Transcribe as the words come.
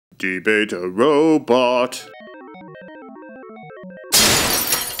Debate a robot.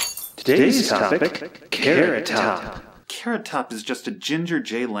 Today's topic, Carrot Top. Carrot Top is just a Ginger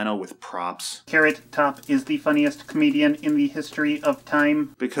Jay Leno with props. Carrot Top is the funniest comedian in the history of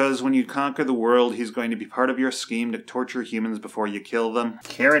time. Because when you conquer the world, he's going to be part of your scheme to torture humans before you kill them.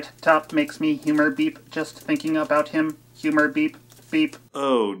 Carrot Top makes me humor beep just thinking about him. Humor beep, beep.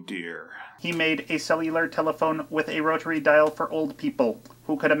 Oh dear. He made a cellular telephone with a rotary dial for old people.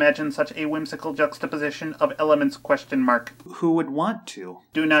 Who could imagine such a whimsical juxtaposition of elements, ? Who would want to?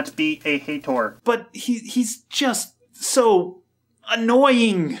 Do not be a hater. But he's just so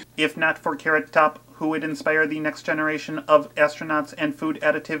annoying. If not for Carrot Top, who would inspire the next generation of astronauts and food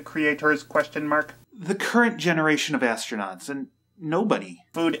additive creators, ? The current generation of astronauts, and nobody.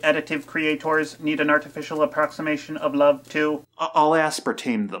 Food additive creators need an artificial approximation of love too. I'll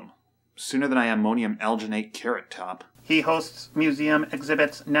aspartame them. Sooner than I ammonium alginate Carrot Top. He hosts museum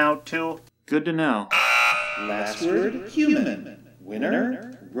exhibits now too. Good to know. Last word, human.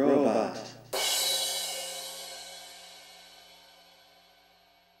 Winner, robot.